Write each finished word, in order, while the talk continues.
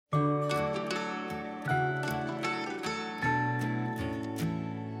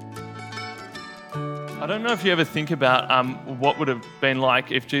I don't know if you ever think about what would have been like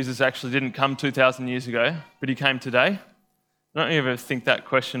if Jesus actually didn't come 2,000 years ago, but he came today. Don't you ever think that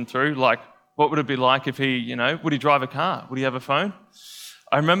question through? Like, what would it be like if he, would he drive a car? Would he have a phone?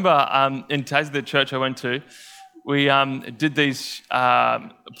 I remember in Tassie, the church I went to, we did these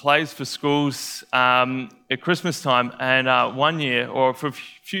plays for schools at Christmas time, and one year, or for a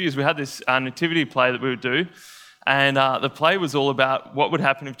few years, we had this nativity play that we would do, and the play was all about what would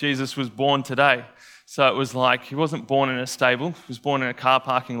happen if Jesus was born today. So it was like he wasn't born in a stable, he was born in a car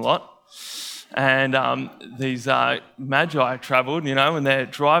parking lot. And these magi travelled, and they're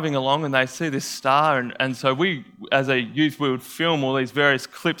driving along and they see this star. And so we, as a youth, we would film all these various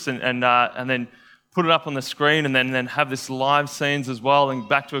clips and then put it up on the screen and then have this live scenes as well and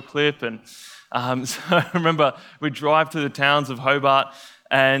back to a clip. And so I remember we'd drive to the towns of Hobart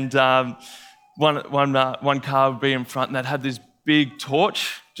and one car would be in front and they'd have this big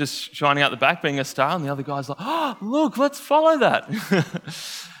torch just shining out the back, being a star, and the other guy's like, "Oh, look, let's follow that."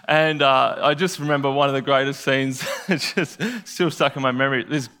 And I just remember one of the greatest scenes, it's just still stuck in my memory.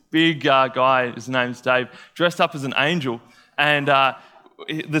 This big guy, his name's Dave, dressed up as an angel, and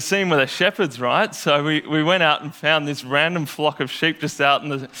the scene with the shepherds, right? So we went out and found this random flock of sheep just out in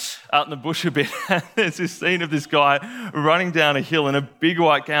the bush a bit. And there's this scene of this guy running down a hill in a big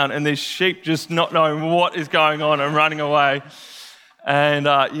white gown, and these sheep just not knowing what is going on and running away. And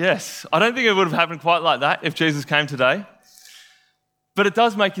yes, I don't think it would have happened quite like that if Jesus came today. But it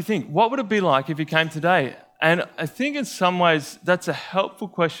does make you think, what would it be like if he came today? And I think in some ways that's a helpful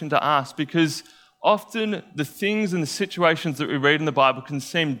question to ask, because often the things and the situations that we read in the Bible can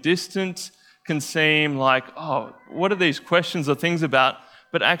seem distant, can seem like, oh, what are these questions or things about?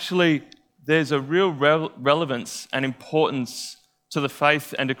 But actually there's a real relevance and importance to the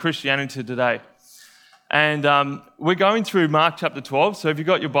faith and to Christianity today. And we're going through Mark chapter 12, so if you've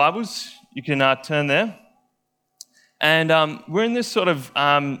got your Bibles, you can turn there. And we're in this sort of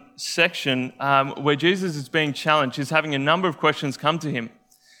section where Jesus is being challenged. He's having a number of questions come to him.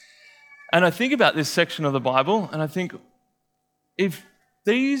 And I think about this section of the Bible, and I think, if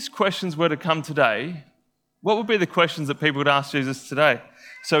these questions were to come today, what would be the questions that people would ask Jesus today?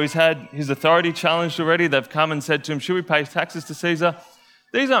 So he's had his authority challenged already. They've come and said to him, should we pay taxes to Caesar?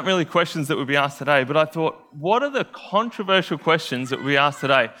 These aren't really questions that would be asked today, but I thought, what are the controversial questions that would be asked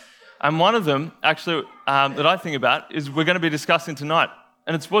today? And one of them, actually, that I think about is we're going to be discussing tonight.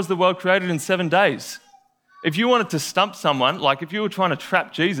 And it's, was the world created in 7 days? If you wanted to stump someone, like if you were trying to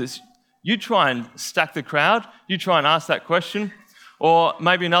trap Jesus, you try and stack the crowd, you try and ask that question. Or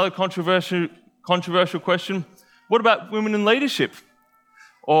maybe another controversial question, what about women in leadership?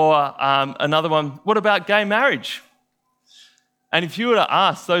 Or another one, what about gay marriage? And if you were to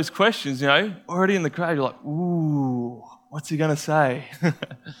ask those questions, already in the crowd, you're like, ooh, what's he going to say?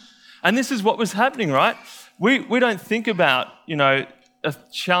 And this is what was happening, right? We don't think about,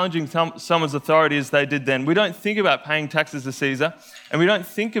 challenging someone's authority as they did then. We don't think about paying taxes to Caesar. And we don't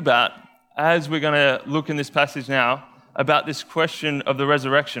think about, as we're going to look in this passage now, about this question of the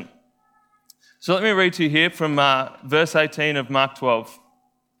resurrection. So let me read to you here from verse 18 of Mark 12.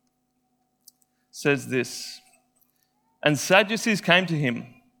 It says this, and Sadducees came to him,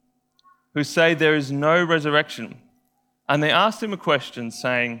 who say there is no resurrection. And they asked him a question,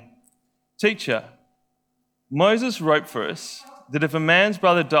 saying, Teacher, Moses wrote for us that if a man's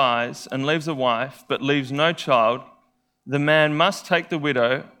brother dies and leaves a wife but leaves no child, the man must take the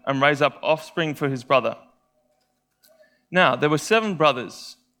widow and raise up offspring for his brother. Now, there were 7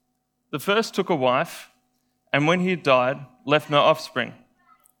 brothers. The first took a wife, and when he had died, left no offspring.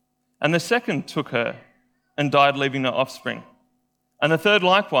 And the second took her and died, leaving no offspring. And the third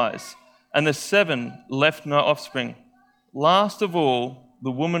likewise, and the 7 left no offspring. Last of all,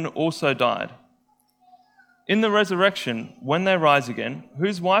 the woman also died. In the resurrection, when they rise again,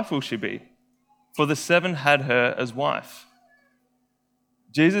 whose wife will she be? For the 7 had her as wife.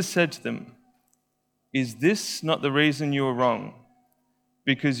 Jesus said to them, is this not the reason you are wrong?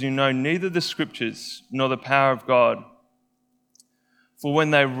 Because you know neither the Scriptures nor the power of God. For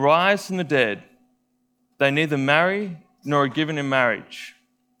when they rise from the dead, they neither marry nor are given in marriage,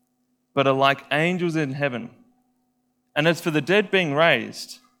 but are like angels in heaven. And as for the dead being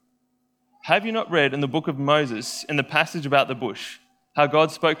raised, have you not read in the book of Moses, in the passage about the bush, how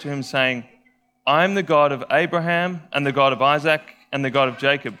God spoke to him saying, I am the God of Abraham and the God of Isaac and the God of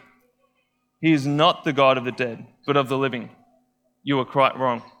Jacob. He is not the God of the dead, but of the living. You are quite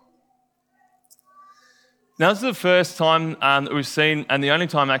wrong. Now, this is the first time that we've seen, and the only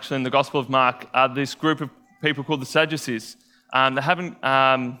time actually in the Gospel of Mark, this group of people called the Sadducees. They haven't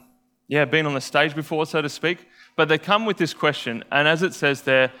been on the stage before, so to speak, but they come with this question. And as it says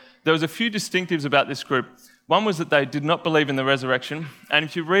there, there was a few distinctives about this group. One was that they did not believe in the resurrection. And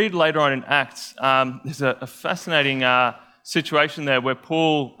if you read later on in Acts, there's a fascinating situation there where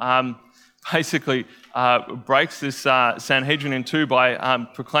Paul basically breaks this Sanhedrin in two by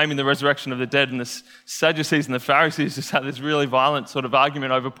proclaiming the resurrection of the dead, and the Sadducees and the Pharisees just had this really violent sort of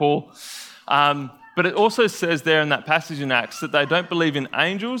argument over Paul. But it also says there in that passage in Acts that they don't believe in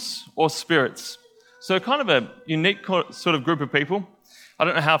angels or spirits. So kind of a unique sort of group of people. I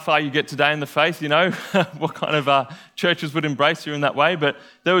don't know how far you get today in the faith, what kind of churches would embrace you in that way, but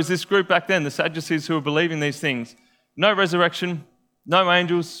there was this group back then, the Sadducees, who were believing these things. No resurrection, no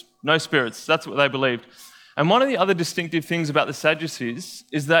angels, no spirits. That's what they believed. And one of the other distinctive things about the Sadducees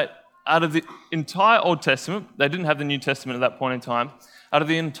is that out of the entire Old Testament, they didn't have the New Testament at that point in time, out of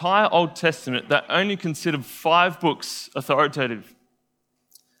the entire Old Testament, they only considered 5 books authoritative.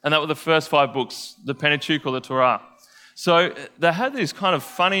 And that were the first 5 books, the Pentateuch or the Torah. So they had these kind of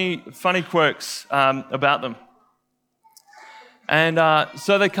funny quirks about them. And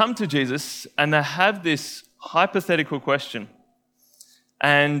so they come to Jesus and they have this hypothetical question.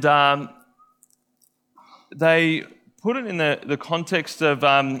 And they put it in the context of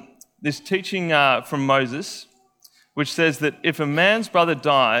this teaching from Moses, which says that if a man's brother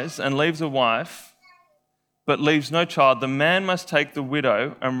dies and leaves a wife, but leaves no child, the man must take the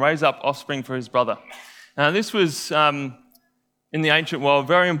widow and raise up offspring for his brother. Now, this was, in the ancient world,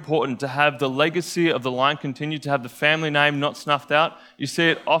 very important to have the legacy of the line continue, to have the family name not snuffed out. You see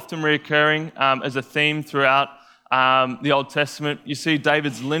it often reoccurring as a theme throughout the Old Testament. You see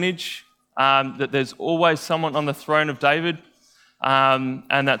David's lineage, that there's always someone on the throne of David,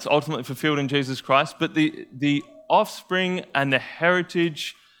 and that's ultimately fulfilled in Jesus Christ. But the offspring and the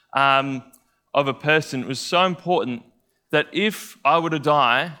heritage of a person was so important that if I were to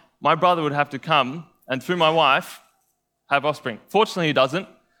die, my brother would have to come and through my wife have offspring. Fortunately, he doesn't,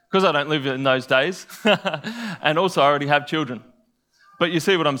 because I don't live in those days, and also I already have children. But you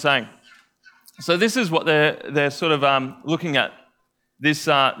see what I'm saying. So this is what they're sort of looking at, this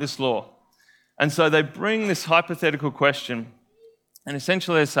law. And so they bring this hypothetical question, and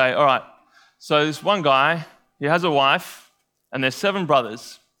essentially they say, all right, so this one guy, he has a wife, and there's 7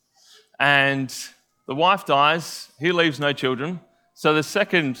 brothers, and the wife dies, he leaves no children, so the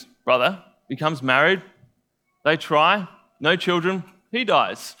second brother becomes married, they try, no children, he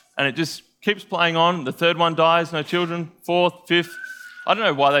dies, and it just keeps playing on. The third one dies, no children, 4th, 5th. I don't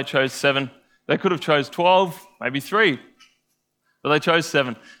know why they chose 7. They could have chose 12, maybe 3, but they chose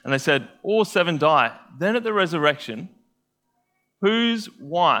 7, and they said, all 7 die. Then at the resurrection, whose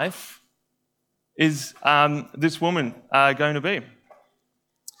wife is this woman going to be?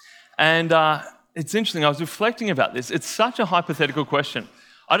 And it's interesting, I was reflecting about this. It's such a hypothetical question.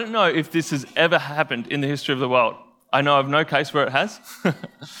 I don't know if this has ever happened in the history of the world. I know of no case where it has.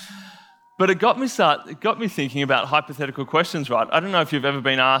 But it got me thinking about hypothetical questions, right? I don't know if you've ever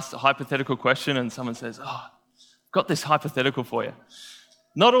been asked a hypothetical question and someone says, I've got this hypothetical for you.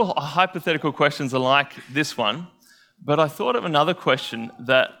 Not all hypothetical questions are like this one, but I thought of another question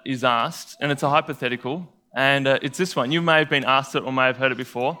that is asked, and it's a hypothetical, and it's this one. You may have been asked it or may have heard it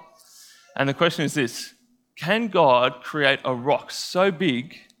before. And the question is this: can God create a rock so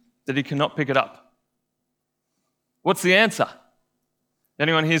big that he cannot pick it up? What's the answer?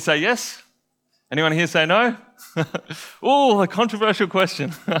 Anyone here say yes? Anyone here say no? Oh, a controversial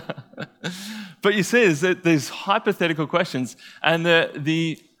question. But you see, there's these hypothetical questions, and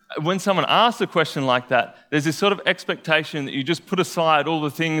when someone asks a question like that, there's this sort of expectation that you just put aside all the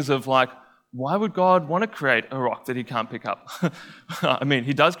things of like, why would God want to create a rock that he can't pick up? I mean,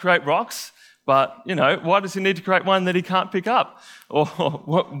 he does create rocks, but, why does he need to create one that he can't pick up? Or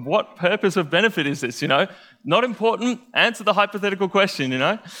what purpose of benefit is this, Not important. Answer the hypothetical question,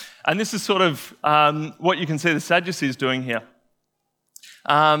 And this is sort of what you can see the Sadducees doing here.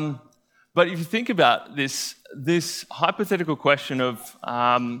 But if you think about this hypothetical question of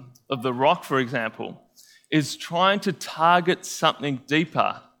the rock, for example, is trying to target something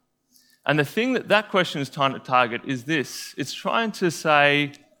deeper. And the thing that question is trying to target is this. It's trying to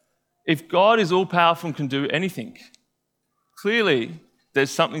say, if God is all-powerful and can do anything, clearly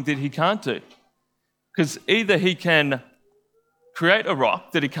there's something that he can't do. Because either he can create a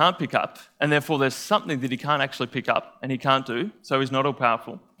rock that he can't pick up, and therefore there's something that he can't actually pick up and he can't do, so he's not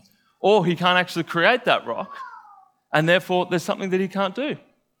all-powerful. Or he can't actually create that rock, and therefore there's something that he can't do.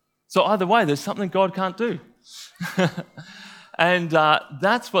 So either way, there's something God can't do. And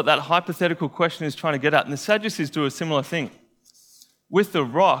that's what that hypothetical question is trying to get at. And the Sadducees do a similar thing. With the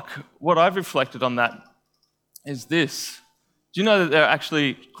rock, what I've reflected on that is this. Do you know that there are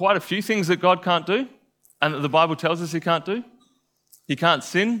actually quite a few things that God can't do and that the Bible tells us he can't do? He can't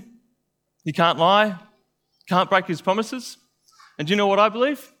sin, He can't lie, can't break his promises. And do you know what I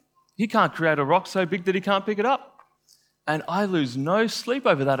believe? He can't create a rock so big that he can't pick it up. And I lose no sleep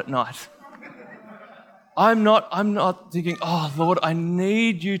over that at night. I'm not thinking, oh, Lord, I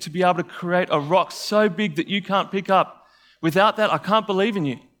need you to be able to create a rock so big that you can't pick up. Without that, I can't believe in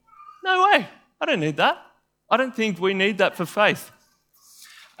you. No way. I don't need that. I don't think we need that for faith.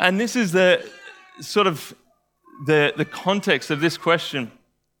 And this is the sort of the context of this question,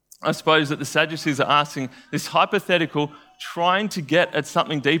 I suppose, that the Sadducees are asking, this hypothetical, trying to get at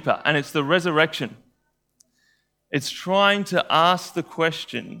something deeper, and it's the resurrection. It's trying to ask the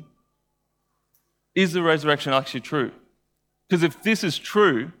question, is the resurrection actually true? Because if this is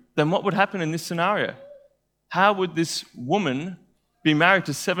true, then what would happen in this scenario? How would this woman be married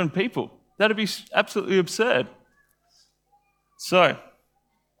to 7 people? That'd be absolutely absurd. So,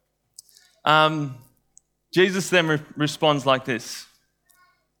 Jesus then responds like this.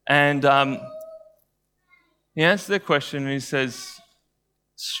 And he answers their question and he says,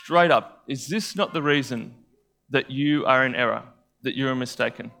 straight up, is this not the reason that you are in error, that you are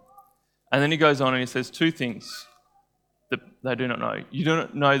mistaken? And then he goes on and he says 2 things that they do not know. You do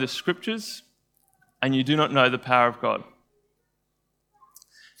not know the scriptures and you do not know the power of God.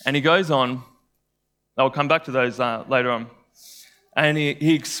 And he goes on, I'll come back to those later on, and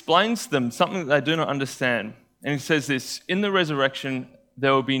he explains to them something that they do not understand. And he says this, in the resurrection,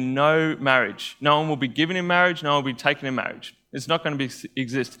 there will be no marriage. No one will be given in marriage, no one will be taken in marriage. It's not going to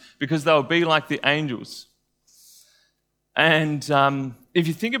exist because they'll be like the angels. And if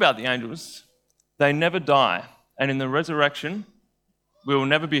you think about the angels, they never die. And in the resurrection, we will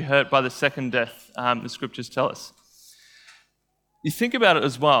never be hurt by the second death, the scriptures tell us. You think about it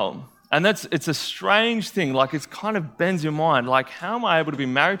as well, and it's a strange thing, like it kind of bends your mind, like how am I able to be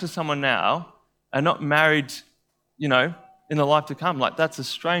married to someone now and not married, in the life to come? Like that's a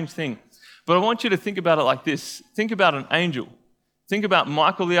strange thing. But I want you to think about it like this. Think about an angel. Think about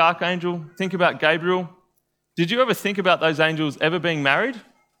Michael the archangel. Think about Gabriel. Did you ever think about those angels ever being married? Do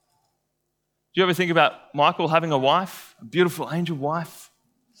you ever think about Michael having a wife, a beautiful angel wife?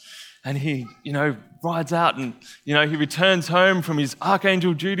 And he, rides out and, he returns home from his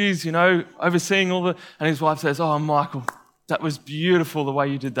archangel duties, overseeing all and his wife says, oh, Michael, that was beautiful the way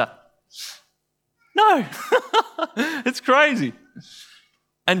you did that. No, it's crazy.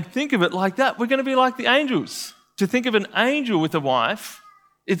 And think of it like that. We're going to be like the angels. To think of an angel with a wife,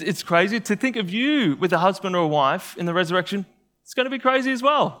 it's crazy. To think of you with a husband or a wife in the resurrection, it's going to be crazy as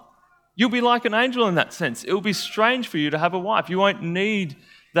well. You'll be like an angel in that sense. It will be strange for you to have a wife. You won't need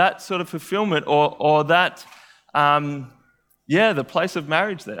that sort of fulfillment or that, the place of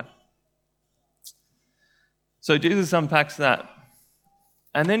marriage there. So Jesus unpacks that.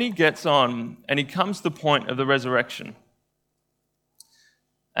 And then he gets on and he comes to the point of the resurrection.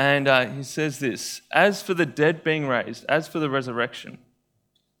 And he says this, as for the dead being raised, as for the resurrection,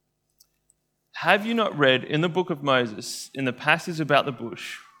 have you not read in the book of Moses, in the passage about the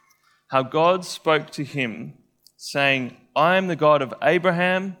bush, how God spoke to him, saying, I am the God of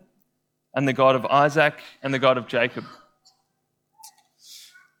Abraham and the God of Isaac and the God of Jacob.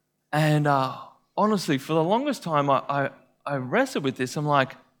 And honestly, for the longest time, I wrestled with this. I'm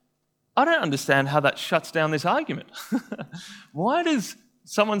like, I don't understand how that shuts down this argument. Why does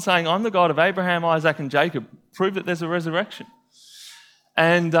someone saying, I'm the God of Abraham, Isaac and Jacob, prove that there's a resurrection?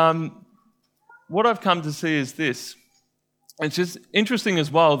 And what I've come to see is this. It's just interesting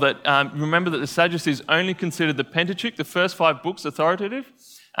as well that remember that the Sadducees only considered the Pentateuch, the first 5 books, authoritative,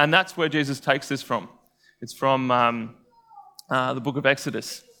 and that's where Jesus takes this from. It's from the book of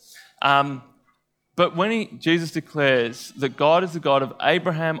Exodus. But when Jesus declares that God is the God of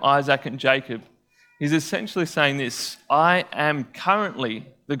Abraham, Isaac, and Jacob, he's essentially saying this, I am currently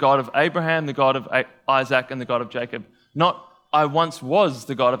the God of Abraham, the God of Isaac, and the God of Jacob. Not I once was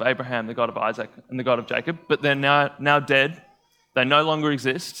the God of Abraham, the God of Isaac, and the God of Jacob, but they're now dead. They no longer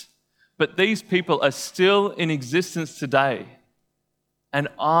exist. But these people are still in existence today. And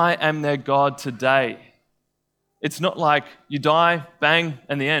I am their God today. It's not like you die, bang,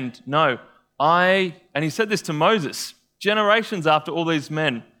 and the end. No, and he said this to Moses, generations after all these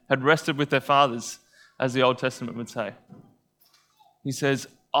men had rested with their fathers, as the Old Testament would say. He says,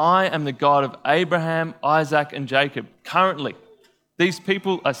 I am the God of Abraham, Isaac, and Jacob. Currently, these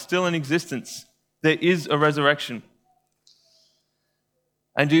people are still in existence. There is a resurrection.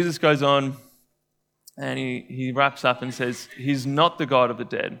 And Jesus goes on and he wraps up and says, he's not the God of the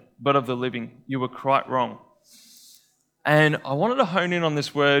dead, but of the living. You were quite wrong. And I wanted to hone in on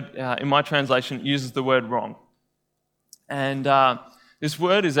this word. In my translation, it uses the word wrong. And this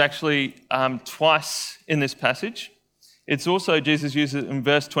word is actually twice in this passage. It's also, Jesus uses it in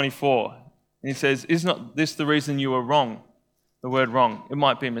verse 24. And he says, is not this the reason you were wrong? The word wrong. It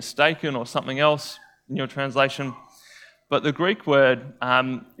might be mistaken or something else in your translation. But the Greek word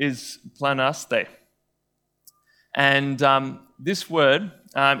is planaste. And this word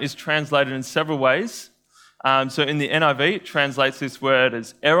is translated in several ways. So in the NIV, it translates this word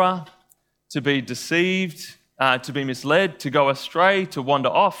as error, to be deceived, to be misled, to go astray, to wander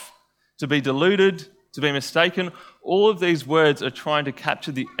off, to be deluded, to be mistaken. All of these words are trying to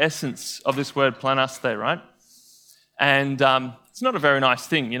capture the essence of this word planaste, right? And it's not a very nice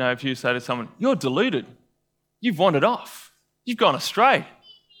thing, if you say to someone, you're deluded, you've wandered off, you've gone astray.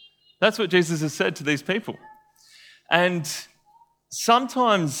 That's what Jesus has said to these people. And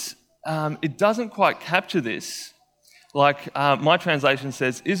sometimes it doesn't quite capture this. Like my translation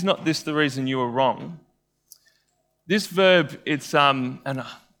says, is not this the reason you were wrong? This verb, it's,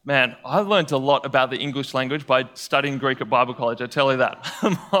 man, I learned a lot about the English language by studying Greek at Bible college, I tell you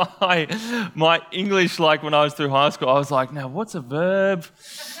that. my English, like when I was through high school, I was like, now what's a verb?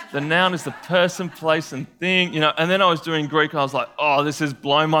 The noun is the person, place, and thing, And then I was doing Greek, I was like, oh, this is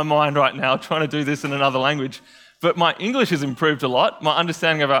blowing my mind right now, trying to do this in another language. But my English has improved a lot, my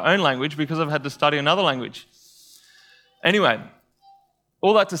understanding of our own language, because I've had to study another language. Anyway,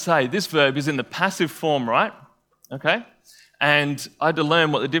 all that to say, this verb is in the passive form, right? Okay? And I had to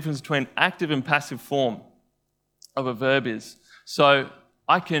learn what the difference between active and passive form of a verb is. So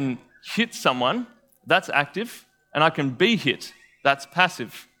I can hit someone, that's active, and I can be hit, that's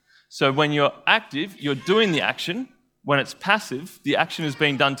passive. So when you're active, you're doing the action. When it's passive, the action is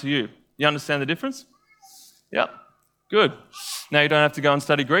being done to you. You understand the difference? Yep, good. Now you don't have to go and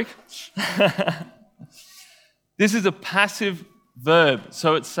study Greek. This is a passive verb,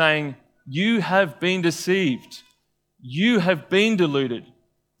 so it's saying, you have been deceived. You have been deluded.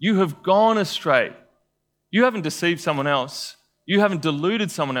 You have gone astray. You haven't deceived someone else. You haven't deluded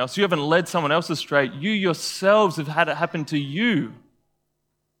someone else. You haven't led someone else astray. You yourselves have had it happen to you.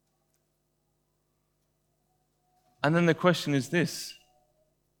 And then the question is this: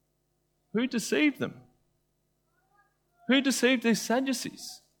 who deceived them? Who deceived these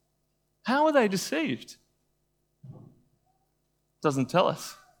Sadducees? How were they deceived? Doesn't tell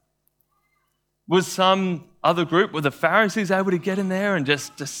us. Was some other group, were the Pharisees able to get in there and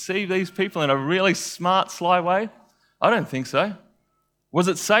just deceive these people in a really smart, sly way? I don't think so. Was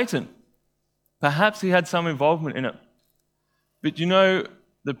it Satan? Perhaps he had some involvement in it. But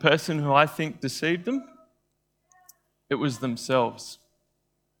the person who I think deceived them? It was themselves.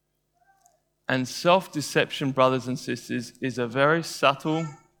 And self-deception, brothers and sisters, is a very subtle,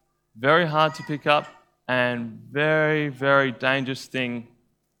 very hard to pick up, and very, very dangerous thing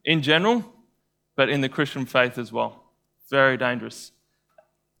in general, but in the Christian faith as well. Very dangerous.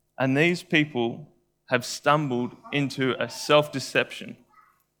 And these people have stumbled into a self-deception.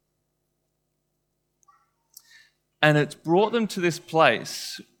 And it's brought them to this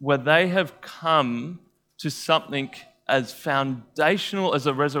place where they have come to something as foundational as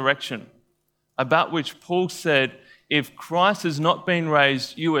a resurrection, about which Paul said, if Christ has not been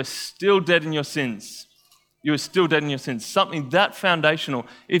raised, you are still dead in your sins. You are still dead in your sins. Something that foundational.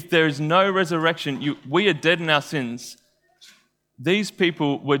 If there is no resurrection, we are dead in our sins. These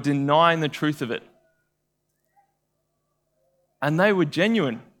people were denying the truth of it. And they were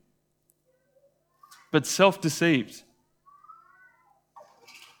genuine, but self-deceived.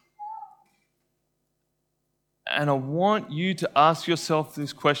 And I want you to ask yourself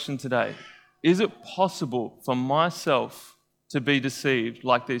this question today. Is it possible for myself to be deceived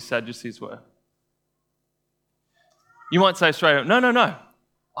like these Sadducees were? You might say straight up, no.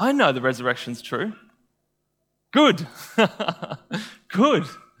 I know the resurrection's true. Good. Good.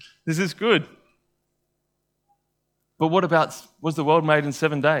 This is good. But what about, was the world made in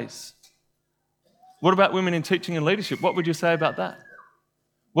 7 days? What about women in teaching and leadership? What would you say about that?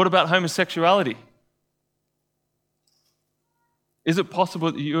 What about homosexuality? Is it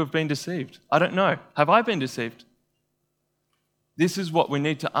possible that you have been deceived? I don't know. Have I been deceived? This is what we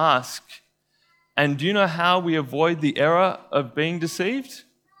need to ask. And do you know how we avoid the error of being deceived? It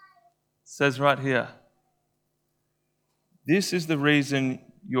says right here, this is the reason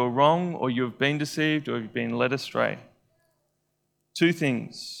you're wrong, or you've been deceived, or you've been led astray. 2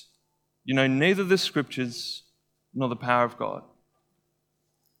 things. You know neither the scriptures nor the power of God.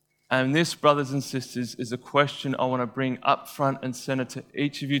 And this, brothers and sisters, is a question I want to bring up front and center to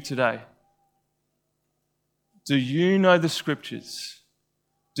each of you today. Do you know the scriptures?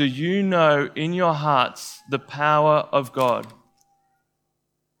 Do you know in your hearts the power of God?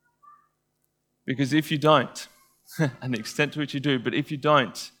 Because if you don't, and the extent to which you do, but if you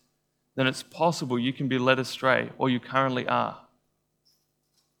don't, then it's possible you can be led astray, or you currently are.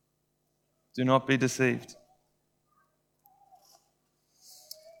 Do not be deceived.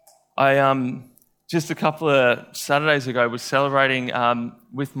 I just a couple of Saturdays ago was celebrating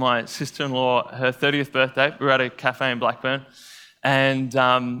with my sister-in-law her 30th birthday. We were at a cafe in Blackburn, and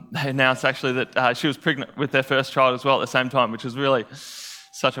they announced actually that she was pregnant with their first child as well at the same time, which was really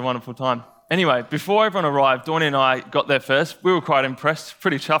such a wonderful time. Anyway, before everyone arrived, Dawn and I got there first. We were quite impressed,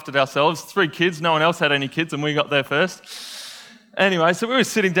 pretty chuffed at ourselves. 3 kids, no one else had any kids, and we got there first. Anyway, so we were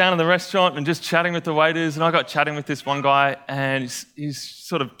sitting down in the restaurant and just chatting with the waiters, and I got chatting with this one guy, and he's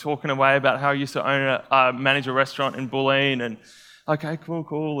sort of talking away about how he used to manage a restaurant in Bulleen, and okay,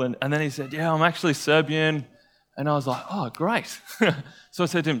 cool. And then he said, yeah, I'm actually Serbian. And I was like, oh, great. So I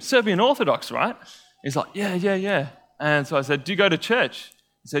said to him, Serbian Orthodox, right? He's like, yeah. And so I said, do you go to church?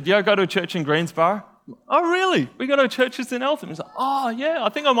 He said, yeah, I go to a church in Greensboro. Oh, really? We go to churches in Eltham. He's like, oh, yeah, I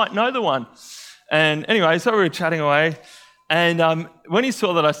think I might know the one. And anyway, so we were chatting away. And when he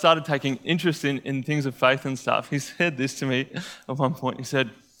saw that I started taking interest in things of faith and stuff, he said this to me at one point. He said,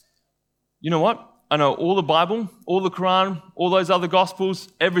 you know what? I know all the Bible, all the Quran, all those other Gospels,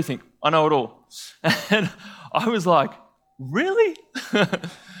 everything. I know it all. And I was like, really?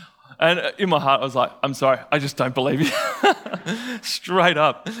 And in my heart, I was like, I'm sorry, I just don't believe you. Straight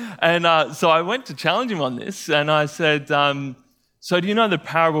up. And so I went to challenge him on this, and I said, so do you know the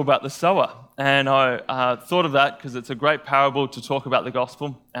parable about the sower? And I thought of that because it's a great parable to talk about the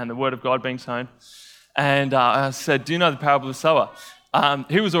gospel and the word of God being sown. And I said, do you know the parable of the sower?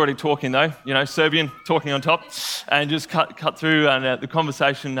 He was already talking though, Serbian, talking on top, and just cut through, and the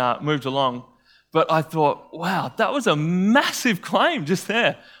conversation moved along. But I thought, wow, that was a massive claim just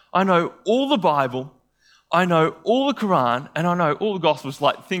there. I know all the Bible, I know all the Quran, and I know all the Gospels,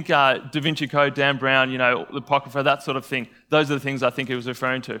 like think Da Vinci Code, Dan Brown, the Apocrypha, that sort of thing. Those are the things I think he was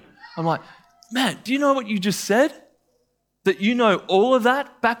referring to. I'm like, man, do you know what you just said? That you know all of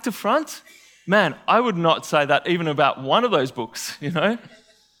that back to front? Man, I would not say that even about one of those books,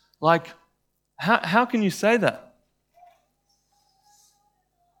 Like, how can you say that?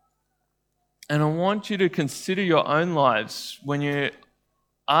 And I want you to consider your own lives when you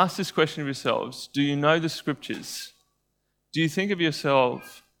ask this question of yourselves. Do you know the scriptures? Do you think of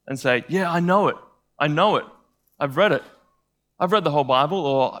yourself and say, yeah, I know it. I've read it. I've read the whole Bible,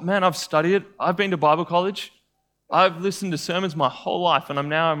 or man, I've studied it. I've been to Bible college. I've listened to sermons my whole life, and I'm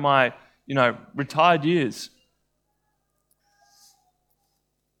now in my, retired years.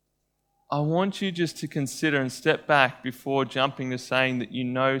 I want you just to consider and step back before jumping to saying that you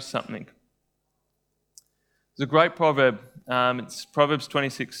know something. There's a great proverb. It's Proverbs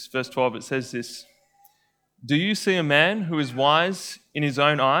 26, verse 12. It says this: do you see a man who is wise in his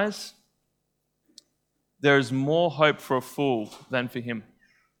own eyes? There is more hope for a fool than for him.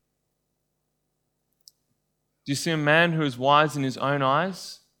 Do you see a man who is wise in his own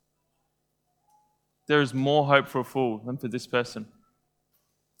eyes? There is more hope for a fool than for this person.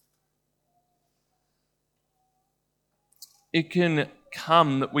 It can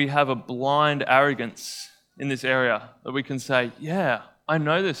come that we have a blind arrogance in this area, that we can say, yeah, I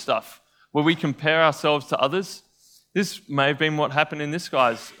know this stuff, where we compare ourselves to others. This may have been what happened in this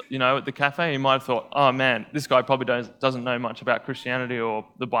guy's, at the cafe. He might have thought, oh man, this guy probably doesn't know much about Christianity or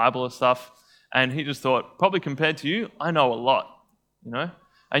the Bible or stuff. And he just thought, probably compared to you, I know a lot,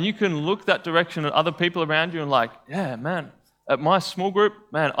 And you can look that direction at other people around you and like, yeah, man, at my small group,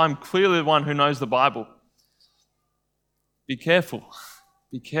 man, I'm clearly the one who knows the Bible. Be careful.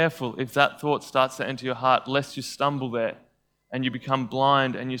 Be careful if that thought starts to enter your heart, lest you stumble there and you become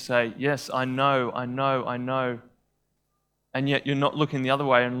blind and you say, yes, I know. And yet you're not looking the other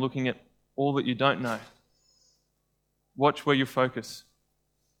way and looking at all that you don't know. Watch where you focus.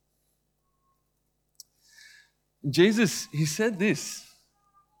 Jesus, he said this.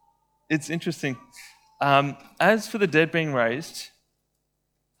 It's interesting. As for the dead being raised,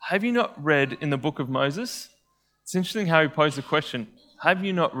 have you not read in the book of Moses? It's interesting how he posed the question. Have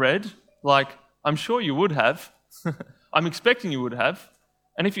you not read? Like, I'm sure you would have. I'm expecting you would have.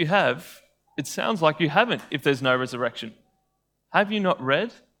 And if you have, it sounds like you haven't if there's no resurrection. Have you not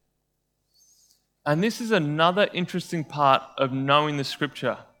read? And this is another interesting part of knowing the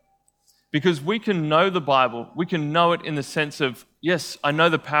scripture. Because we can know the Bible, we can know it in the sense of, yes, I know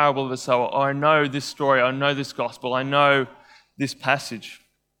the parable of the sower, or I know this story, I know this gospel, I know this passage.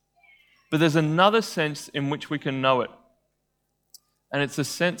 But there's another sense in which we can know it. And it's a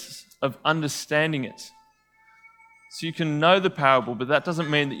sense of understanding it. So you can know the parable, but that doesn't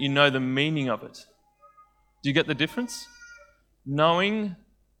mean that you know the meaning of it. Do you get the difference? Knowing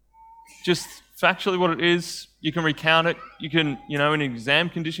just factually what it is, you can recount it, you can, in an exam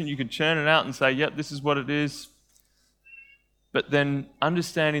condition, you can churn it out and say, yep, this is what it is. but then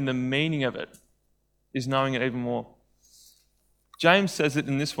understanding the meaning of it is knowing it even more. James says it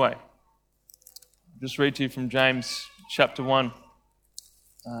in this way. I'll just read to you from James chapter 1,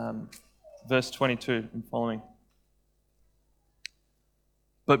 verse 22 and following.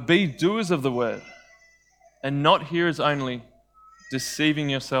 But be doers of the word, and not hearers only, deceiving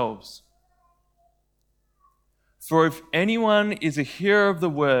yourselves. For if anyone is a hearer of the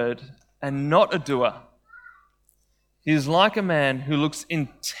word and not a doer, he is like a man who looks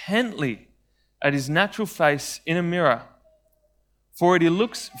intently at his natural face in a mirror. For he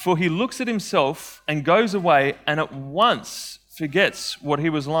looks at himself and goes away and at once forgets what he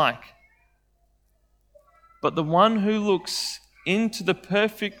was like. But the one who looks into the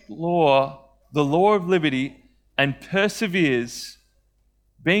perfect law, the law of liberty, and perseveres,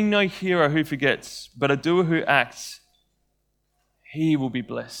 being no hearer who forgets, but a doer who acts, he will be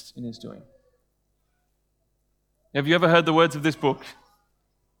blessed in his doing. Have you ever heard the words of this book?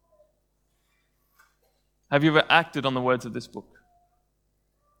 Have you ever acted on the words of this book?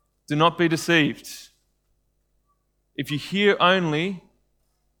 Do not be deceived. If you hear only,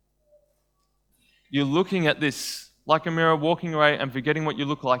 you're looking at this like a mirror, walking away and forgetting what you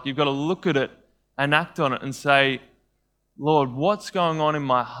look like. You've got to look at it and act on it and say, Lord, what's going on in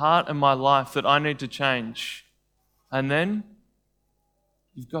my heart and my life that I need to change? And then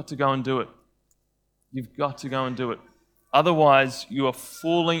you've got to go and do it. You've got to go and do it. Otherwise, you are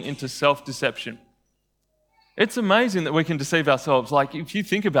falling into self-deception. It's amazing that we can deceive ourselves. Like, if you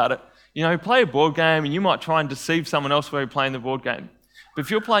think about it, play a board game and you might try and deceive someone else while you're playing the board game. But if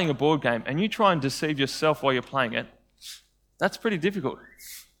you're playing a board game and you try and deceive yourself while you're playing it, that's pretty difficult.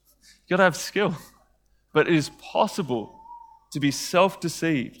 You've got to have skill. But it is possible to be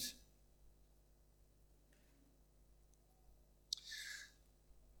self-deceived.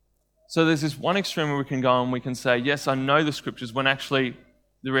 So there's this one extreme where we can go and we can say, yes, I know the scriptures, when actually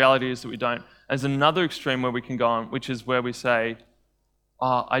the reality is that we don't. There's another extreme where we can go on, which is where we say,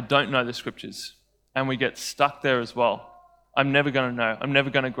 I don't know the scriptures. And we get stuck there as well. I'm never going to know. I'm never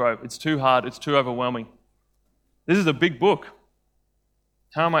going to grow. It's too hard. It's too overwhelming. This is a big book.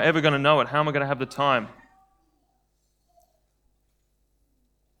 How am I ever going to know it? How am I going to have the time?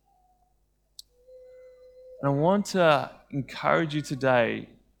 And I want to encourage you today,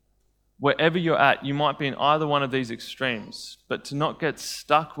 wherever you're at, you might be in either one of these extremes, but to not get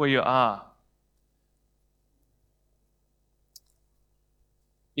stuck where you are.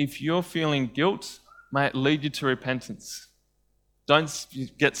 If you're feeling guilt, may it lead you to repentance. Don't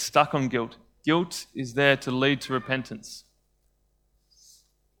get stuck on guilt. Guilt is there to lead to repentance.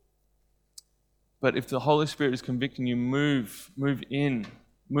 But if the Holy Spirit is convicting you, move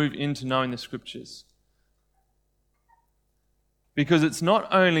into knowing the scriptures. Because it's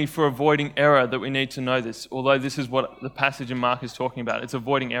not only for avoiding error that we need to know this, although this is what the passage in Mark is talking about. It's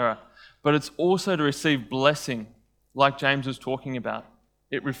avoiding error. But it's also to receive blessing, like James was talking about.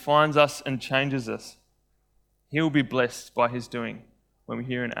 It refines us and changes us. He'll be blessed by his doing when we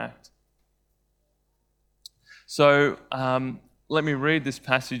hear and act. So let me read this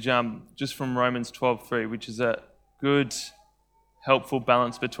passage just from Romans 12:3, which is a good, helpful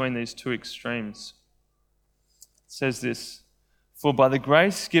balance between these two extremes. It says this, "For by the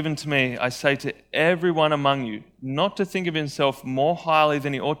grace given to me, I say to everyone among you, not to think of himself more highly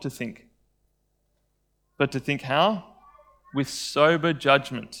than he ought to think, but to think how? With sober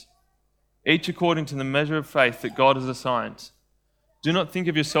judgment, each according to the measure of faith that God has assigned. Do not think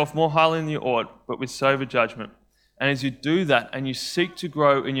of yourself more highly than you ought, but with sober judgment." And as you do that and you seek to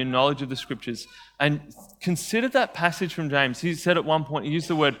grow in your knowledge of the scriptures, and consider that passage from James. He said at one point, he used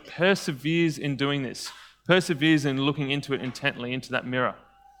the word perseveres in doing this. Perseveres in looking into it intently, into that mirror.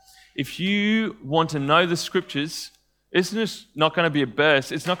 If you want to know the scriptures, it's just not going to be a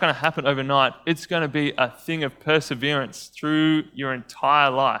burst. It's not going to happen overnight. It's going to be a thing of perseverance through your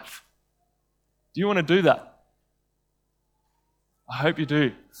entire life. Do you want to do that? I hope you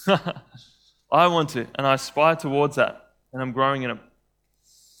do. I want to, and I aspire towards that, and I'm growing in it.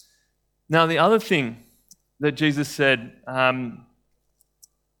 Now, the other thing that Jesus said from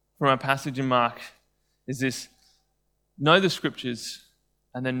our passage in Mark is this: know the scriptures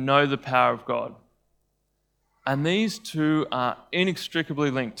and then know the power of God. And these two are inextricably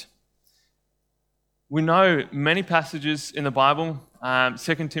linked. We know many passages in the Bible,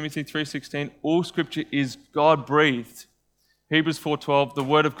 2 Timothy 3:16, all scripture is God-breathed. Hebrews 4:12, the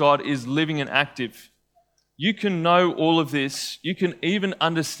word of God is living and active. You can know all of this, you can even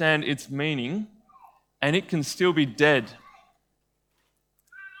understand its meaning, and it can still be dead.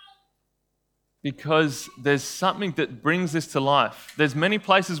 because there's something that brings this to life. There's many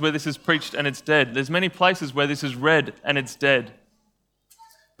places where this is preached and it's dead. There's many places where this is read and it's dead.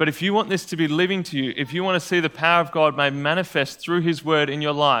 But if you want this to be living to you, if you want to see the power of God made manifest through His word in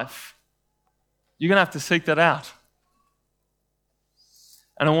your life, you're going to have to seek that out.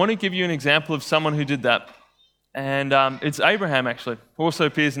 And I want to give you an example of someone who did that. And it's Abraham, actually, who also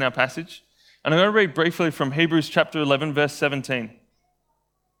appears in our passage. And I'm going to read briefly from Hebrews chapter 11, verse 17.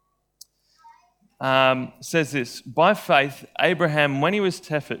 Says this, by faith, Abraham, when he was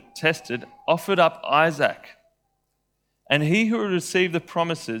tested, offered up Isaac. And he who had received the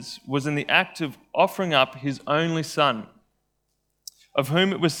promises was in the act of offering up his only son, of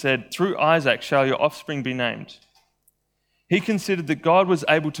whom it was said, through Isaac shall your offspring be named. He considered that God was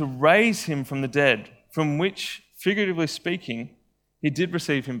able to raise him from the dead, from which, figuratively speaking, he did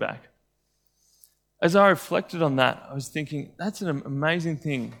receive him back. As I reflected on that, I was thinking, that's an amazing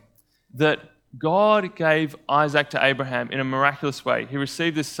thing, that God gave Isaac to Abraham in a miraculous way. He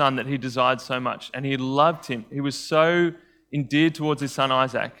received this son that he desired so much, and he loved him. He was so endeared towards his son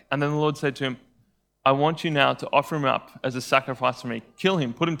Isaac. And then the Lord said to him, I want you now to offer him up as a sacrifice for me. Kill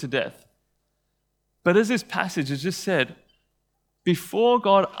him, put him to death. But as this passage has just said, before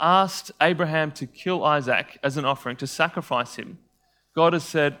God asked Abraham to kill Isaac as an offering, to sacrifice him, God has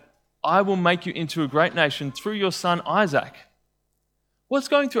said, I will make you into a great nation through your son Isaac. What's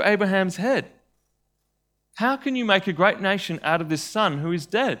going through Abraham's head? How can you make a great nation out of this son who is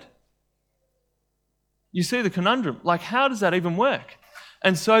dead? You see the conundrum. Like, how does that even work?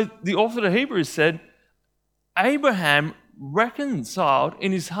 And so the author of Hebrews said, Abraham reconciled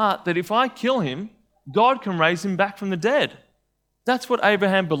in his heart that if I kill him, God can raise him back from the dead. That's what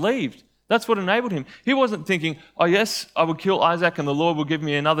Abraham believed. That's what enabled him. He wasn't thinking, oh yes, I will kill Isaac and the Lord will give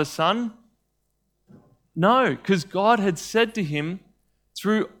me another son. No, because God had said to him,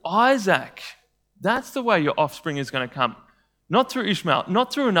 through Isaac, that's the way your offspring is going to come. Not through Ishmael,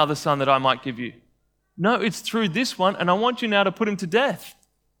 not through another son that I might give you. No, it's through this one, and I want you now to put him to death.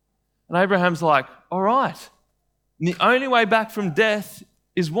 And Abraham's like, all right. And the only way back from death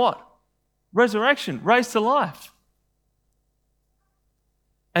is what? Resurrection, raised to life.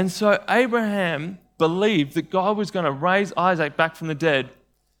 And so Abraham believed that God was going to raise Isaac back from the dead,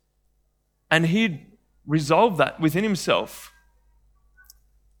 and he'd resolved that within himself.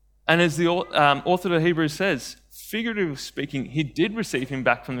 And as the author of Hebrews says, figuratively speaking, he did receive him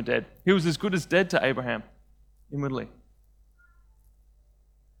back from the dead. He was as good as dead to Abraham, inwardly.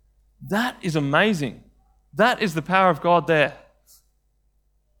 That is amazing. That is the power of God there.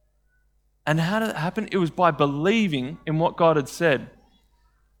 And how did it happen? It was by believing in what God had said.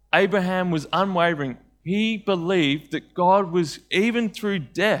 Abraham was unwavering. He believed that God was, even through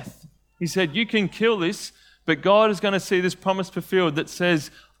death, he said, you can kill this, but God is going to see this promise fulfilled that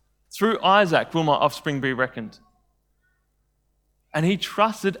says, through Isaac will my offspring be reckoned. And he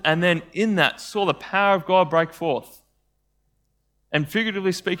trusted, and then in that saw the power of God break forth. And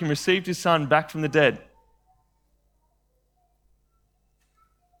figuratively speaking, received his son back from the dead.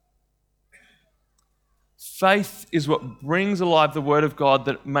 Faith is what brings alive the word of God,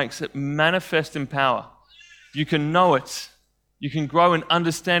 that makes it manifest in power. You can know it. You can grow in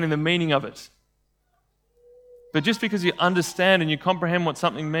understanding the meaning of it. But just because you understand and you comprehend what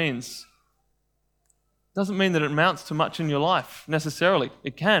something means, doesn't mean that it amounts to much in your life necessarily.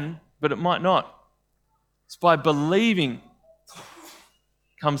 It can, but it might not. It's by believing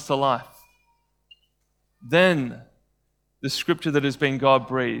comes to life. Then the scripture that has been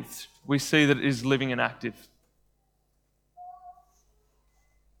God-breathed, we see that it is living and active.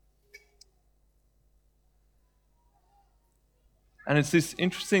 And it's this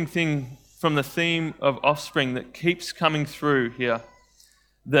interesting thing from the theme of offspring that keeps coming through here,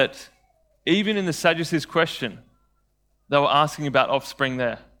 that even in the Sadducees' question, they were asking about offspring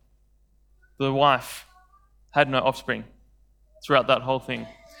there. The wife had no offspring throughout that whole thing.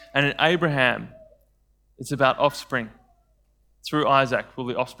 And in Abraham, it's about offspring. Through Isaac will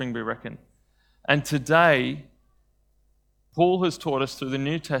the offspring be reckoned. And today, Paul has taught us through the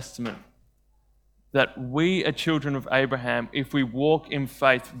New Testament that we are children of Abraham. If we walk in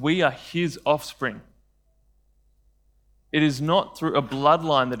faith, we are his offspring. It is not through a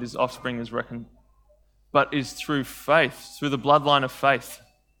bloodline that his offspring is reckoned, but is through faith, through the bloodline of faith.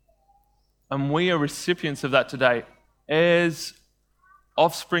 And we are recipients of that today, as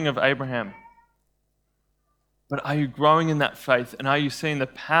offspring of Abraham. But are you growing in that faith? And are you seeing the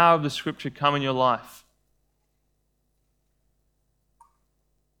power of the scripture come in your life?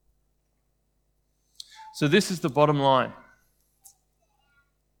 So this is the bottom line.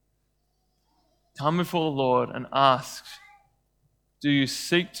 Come before the Lord and ask Do you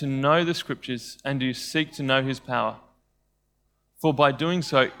seek to know the Scriptures, and do you seek to know His power? For by doing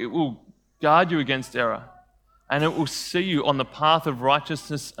so, it will guard you against error, and it will see you on the path of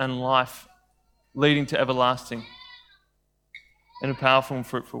righteousness and life, leading to everlasting in a powerful and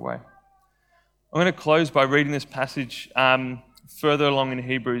fruitful way. I'm going to close by reading this passage further along in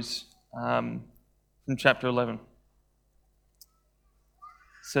Hebrews from chapter 11. It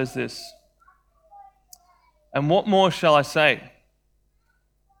says this, "And what more shall I say?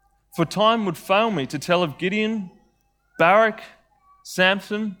 For time would fail me to tell of Gideon, Barak,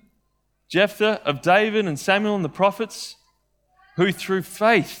 Samson, Jephthah, of David and Samuel and the prophets, who through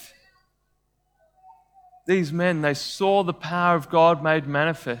faith, these men, they saw the power of God made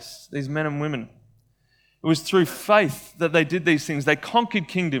manifest, these men and women. It was through faith that they did these things. They conquered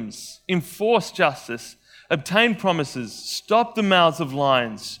kingdoms, enforced justice, obtained promises, stopped the mouths of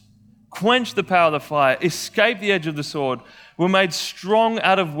lions, quenched the power of the fire, escaped the edge of the sword, were made strong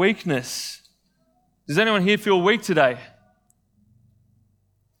out of weakness." Does anyone here feel weak today?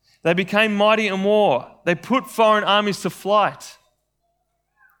 "They became mighty in war. They put foreign armies to flight.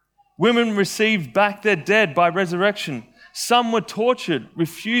 Women received back their dead by resurrection. Some were tortured,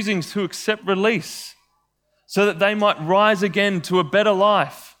 refusing to accept release, so that they might rise again to a better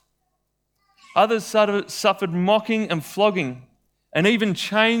life. Others suffered mocking and flogging, and even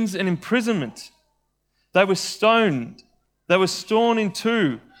chains and imprisonment. They were stoned. They were sawn in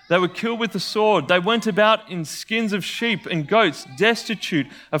two. They were killed with the sword. They went about in skins of sheep and goats, destitute,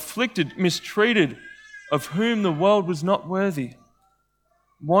 afflicted, mistreated, of whom the world was not worthy,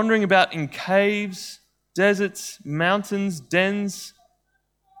 wandering about in caves, deserts, mountains, dens,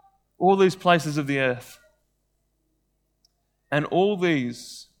 all these places of the earth. And all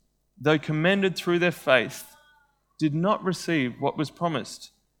these, though commended through their faith, did not receive what was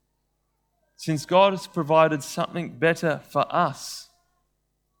promised, since God has provided something better for us,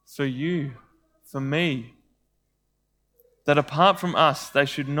 for you, for me, that apart from us they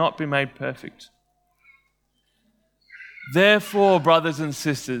should not be made perfect. Therefore, brothers and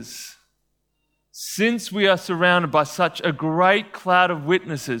sisters, since we are surrounded by such a great cloud of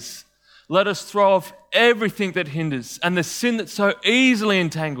witnesses, let us throw off everything that hinders and the sin that so easily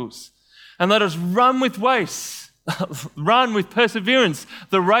entangles, and let us run with perseverance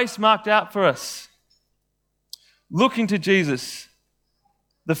the race marked out for us, looking to Jesus,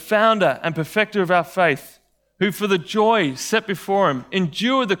 the founder and perfecter of our faith, who for the joy set before him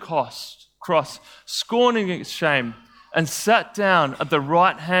endured the cross, scorning its shame, and sat down at the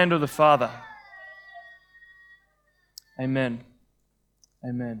right hand of the Father. Amen.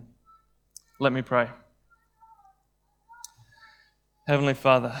 Amen. Let me pray. Heavenly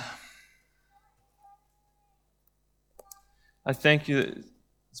Father, I thank you that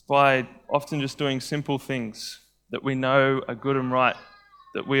it's by often just doing simple things that we know are good and right,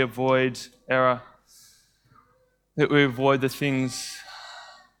 that we avoid error, that we avoid the things.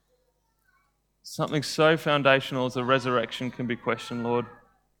 Something so foundational as a resurrection can be questioned, Lord.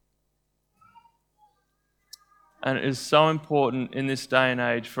 And it is so important in this day and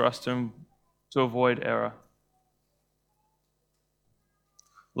age for us to avoid error.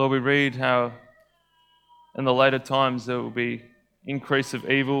 Lord, we read how in the later times there will be increase of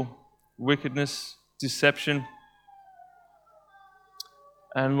evil, wickedness, deception.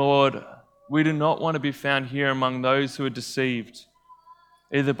 And Lord, we do not want to be found here among those who are deceived,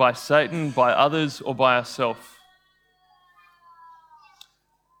 either by Satan, by others, or by ourselves.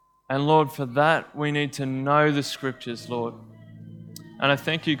 And Lord, for that we need to know the Scriptures, Lord. And I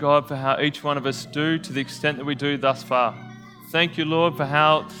thank you, God, for how each one of us do to the extent that we do thus far. Thank you, Lord, for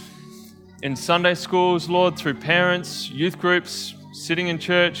how in Sunday schools, Lord, through parents, youth groups, sitting in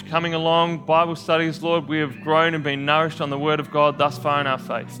church, coming along, Bible studies, Lord, we have grown and been nourished on the Word of God thus far in our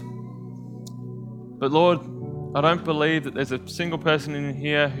faith. But Lord, I don't believe that there's a single person in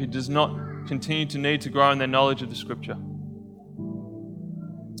here who does not continue to need to grow in their knowledge of the Scripture,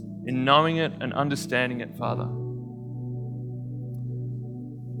 in knowing it and understanding it, Father.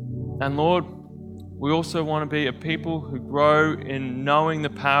 And Lord, we also want to be a people who grow in knowing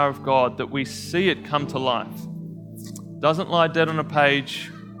the power of God, that we see it come to life. It doesn't lie dead on a page,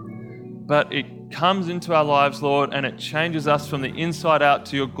 but it comes into our lives, Lord, and it changes us from the inside out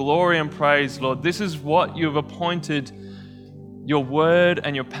to your glory and praise, Lord. This is what you've appointed your word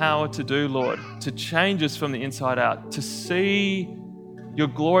and your power to do, Lord, to change us from the inside out, to see your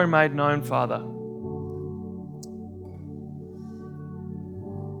glory made known, Father.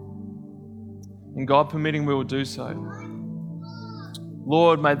 And God permitting, we will do so.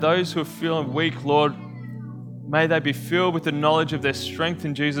 Lord, may those who are feeling weak, Lord, may they be filled with the knowledge of their strength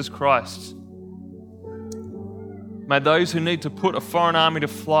in Jesus Christ. May those who need to put a foreign army to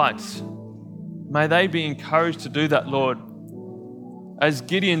flight, may they be encouraged to do that, Lord, as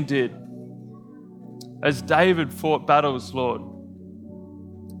Gideon did, as David fought battles, Lord.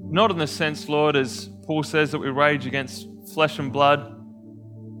 Not in the sense, Lord, as Paul says, that we rage against flesh and blood,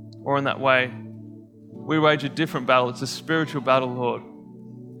 or in that way. We rage a different battle. It's a spiritual battle, Lord.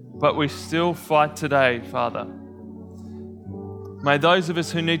 But we still fight today, Father. May those of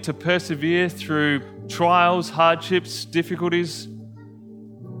us who need to persevere through trials, hardships, difficulties,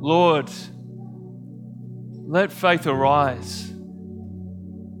 Lord, let faith arise.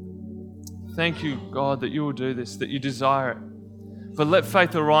 Thank you, God, that you will do this, that you desire it. But let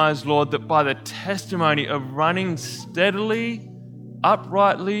faith arise, Lord, that by the testimony of running steadily,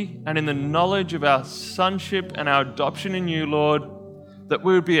 uprightly, and in the knowledge of our sonship and our adoption in you, Lord, that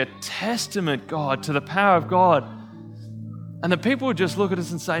we would be a testament, God, to the power of God. And the people would just look at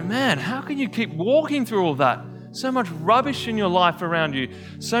us and say, man, how can you keep walking through all that? So much rubbish in your life around you,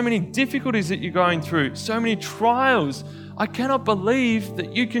 so many difficulties that you're going through, so many trials. I cannot believe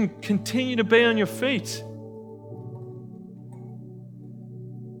that you can continue to be on your feet.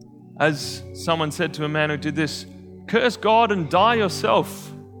 As someone said to a man who did this, curse God and die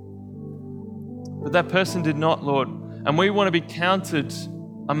yourself. But that person did not, Lord. And we want to be counted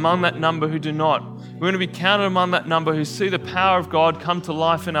among that number who do not. We want to be counted among that number who see the power of God come to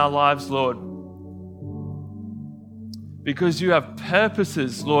life in our lives, Lord. Because you have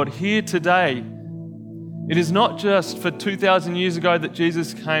purposes, Lord, here today. It is not just for 2,000 years ago that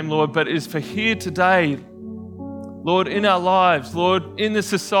Jesus came, Lord, but it is for here today, Lord, in our lives, Lord, in this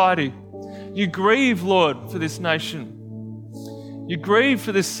society. You grieve, Lord, for this nation. You grieve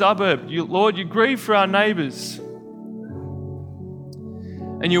for this suburb. Lord, you grieve for our neighbours.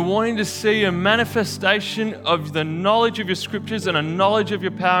 And you're wanting to see a manifestation of the knowledge of your scriptures and a knowledge of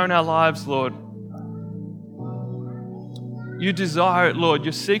your power in our lives, Lord. You desire it, Lord.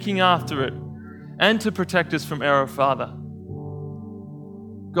 You're seeking after it and to protect us from error, Father.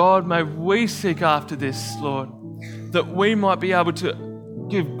 God, may we seek after this, Lord, that we might be able to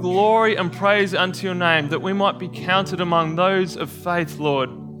give glory and praise unto your name, that we might be counted among those of faith, Lord,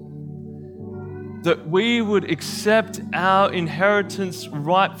 that we would accept our inheritance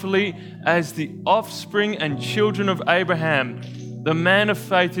rightfully as the offspring and children of Abraham, the man of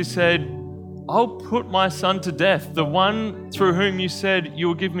faith who said, I'll put my son to death, the one through whom you said you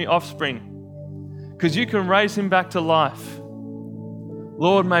will give me offspring, because you can raise him back to life.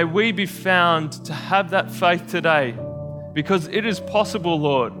 Lord, may we be found to have that faith today, because it is possible,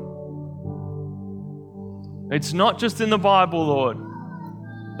 Lord. It's not just in the Bible, Lord.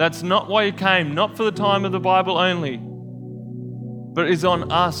 That's not why you came, not for the time of the Bible only, but it is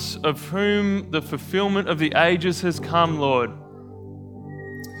on us of whom the fulfillment of the ages has come, Lord.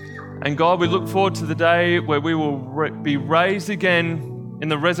 And God, we look forward to the day where we will be raised again in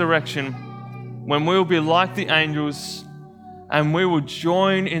the resurrection, when we will be like the angels, and we will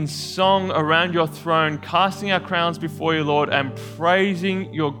join in song around your throne, casting our crowns before you, Lord, and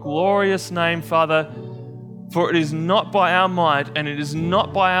praising your glorious name, Father. For it is not by our might and it is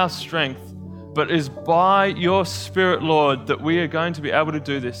not by our strength, but it is by your Spirit, Lord, that we are going to be able to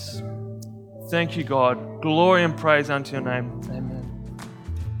do this. Thank you, God. Glory and praise unto your name. Amen.